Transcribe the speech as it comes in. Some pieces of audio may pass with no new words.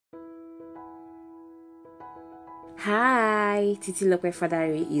Hi, Titi Lope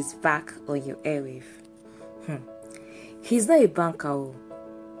Fadare is back on your airwave. He's not a banker.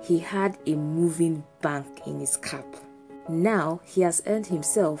 He had a moving bank in his cap. Now he has earned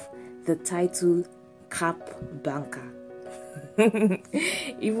himself the title Cap Banker.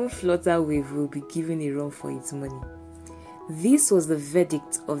 Even Flutterwave will be given a run for its money. This was the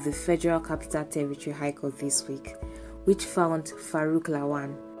verdict of the Federal Capital Territory High Court this week, which found Farouk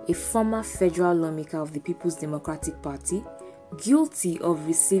Lawan, a former federal lawmaker of the People's Democratic Party, guilty of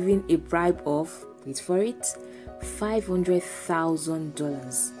receiving a bribe of, wait for it,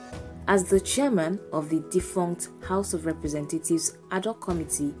 $500,000. As the chairman of the defunct House of Representatives ad hoc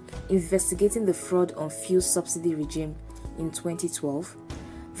committee investigating the fraud on fuel subsidy regime in 2012,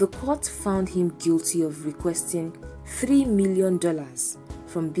 the court found him guilty of requesting $3 million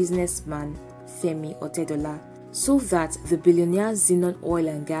from businessman Femi Otedola so that the billionaire Xenon Oil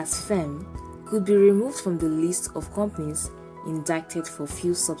and Gas firm could be removed from the list of companies indicted for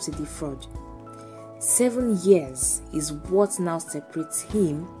fuel subsidy fraud. 7 years is what now separates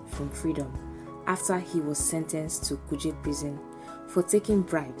him from freedom after he was sentenced to Kuje prison for taking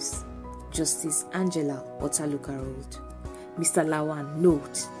bribes, Justice Angela Otaluka ruled. Mr. Lawan,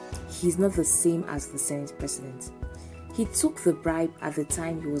 note, he is not the same as the Senate president. He took the bribe at the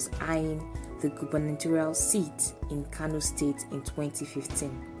time he was eyeing the gubernatorial seat in Kano State in 2015.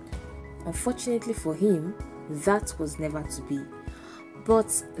 Unfortunately for him, that was never to be.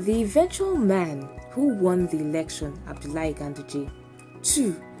 But the eventual man who won the election, Abdullahi Ganduje,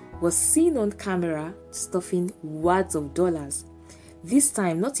 too, was seen on camera stuffing wads of dollars, this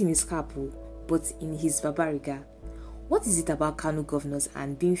time not in his capo, but in his babariga. What is it about Kano governors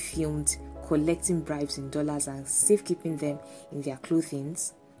and being filmed collecting bribes in dollars and safekeeping them in their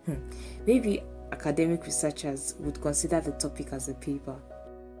clothings? Maybe academic researchers would consider the topic as a paper.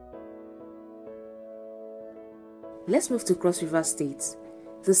 Let's move to Cross River State.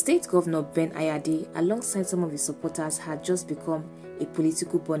 The state governor Ben Ayade, alongside some of his supporters, had just become a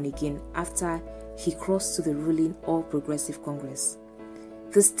political born again after he crossed to the ruling All Progressive Congress.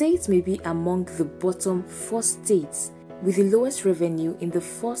 The state may be among the bottom 4 states with the lowest revenue in the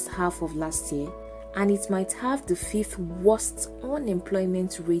first half of last year, and it might have the 5th worst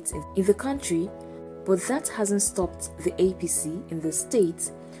unemployment rate in the country, but that hasn't stopped the APC in the state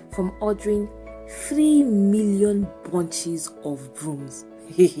from ordering 3 million bunches of brooms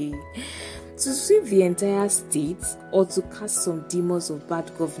to sweep the entire state, or to cast some demons of bad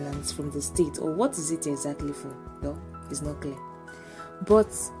governance from the state, or what is it exactly for? No, it's not clear.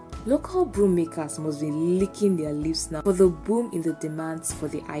 But local broom makers must be licking their lips now for the boom in the demands for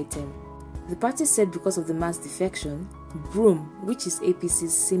the item. The party said because of the mass defection, broom, which is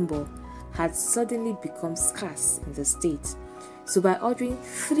APC's symbol, had suddenly become scarce in the state. So by ordering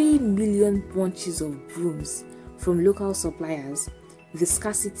 3 million bunches of brooms from local suppliers, the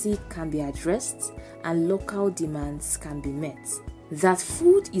scarcity can be addressed and local demands can be met. That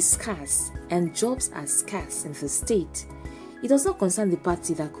food is scarce and jobs are scarce in the state, it does not concern the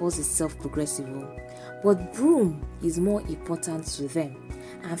party that calls itself progressive, but broom is more important to them,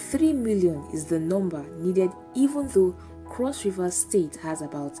 and 3 million is the number needed even though Cross River State has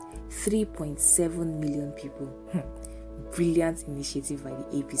about 3.7 million people. Brilliant initiative by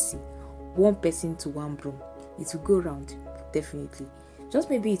the APC. One person to one broom. It will go round, definitely.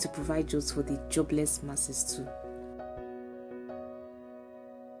 Just maybe to provide jobs for the jobless masses too.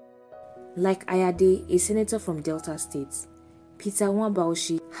 Like Ayade, a senator from Delta State, Peter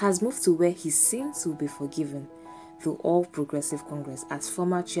Nwabaoshi has moved to where his sins will be forgiven, the All Progressive Congress, as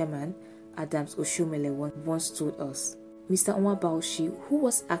former chairman Adams Oshiomhole once told us. Mr. Nwabaoshi, who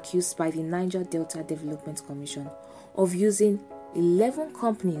was accused by the Niger Delta Development Commission of using 11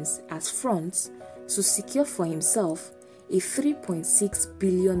 companies as fronts to secure for himself a 3.6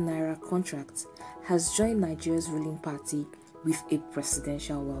 billion naira contract, has joined Nigeria's ruling party with a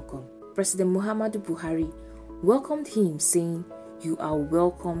presidential welcome. President Muhammadu Buhari welcomed him, saying, "You are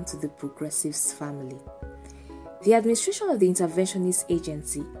welcome to the Progressives family." The administration of the Interventionist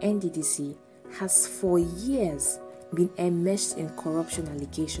Agency, NDDC, has for years been enmeshed in corruption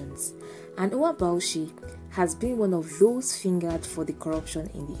allegations, and Nwabaoshi has been one of those fingered for the corruption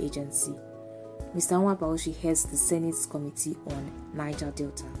in the agency. Mr. Nwabaoshi heads the Senate's Committee on Niger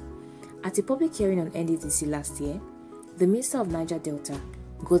Delta. At a public hearing on NDDC last year, the Minister of Niger Delta,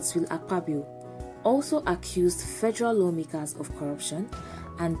 Godswill Akpabio, also accused federal lawmakers of corruption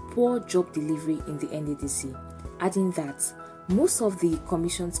and poor job delivery in the NDDC, adding that most of the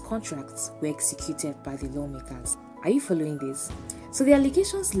Commission's contracts were executed by the lawmakers. Are you following this? So the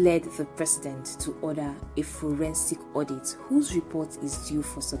allegations led the president to order a forensic audit whose report is due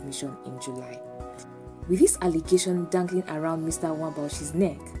for submission in July. With this allegation dangling around Mr. Wambauchi's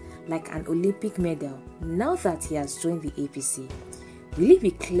neck like an Olympic medal, now that he has joined the APC, will he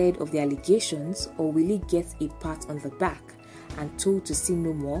be cleared of the allegations, or will he get a pat on the back and told to see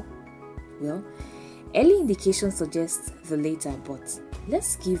no more? Well, early indications suggest the latter, but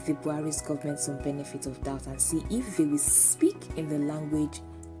let's give the Buhari's government some benefit of doubt and see if they will speak in the language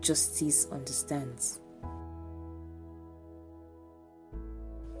justice understands.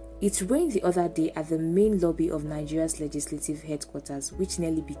 It rained the other day at the main lobby of Nigeria's legislative headquarters, which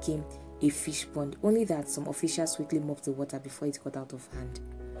nearly became a fish pond, only that some officials quickly mopped the water before it got out of hand.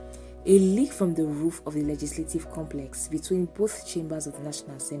 A leak from the roof of the legislative complex between both chambers of the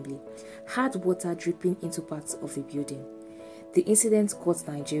National Assembly had water dripping into parts of the building. The incident got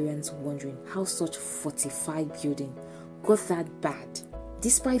Nigerians wondering how such fortified building got that bad,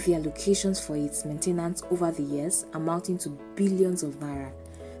 despite the allocations for its maintenance over the years amounting to billions of naira,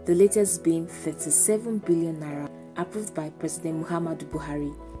 the latest being 37 billion naira approved by President Muhammadu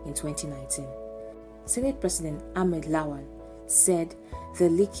Buhari in 2019. Senate President Ahmed Lawan said the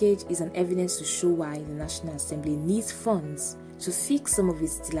leakage is an evidence to show why the National Assembly needs funds to fix some of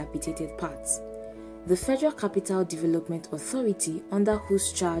its dilapidated parts. The Federal Capital Development Authority, under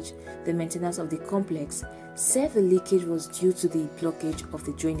whose charge the maintenance of the complex, said the leakage was due to the blockage of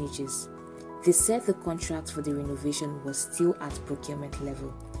the drainages. They said the contract for the renovation was still at procurement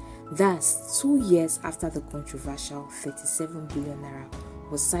level. Thus, 2 years after the controversial 37 billion naira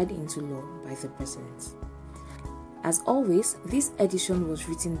was signed into law by the president. As always, this edition was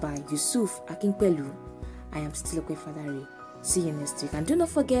written by Yusuf Akinpelu. I am Titilope Fadari. See you next week. And do not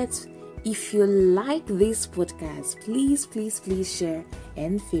forget, if you like this podcast, please share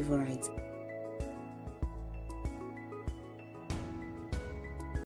and favorite.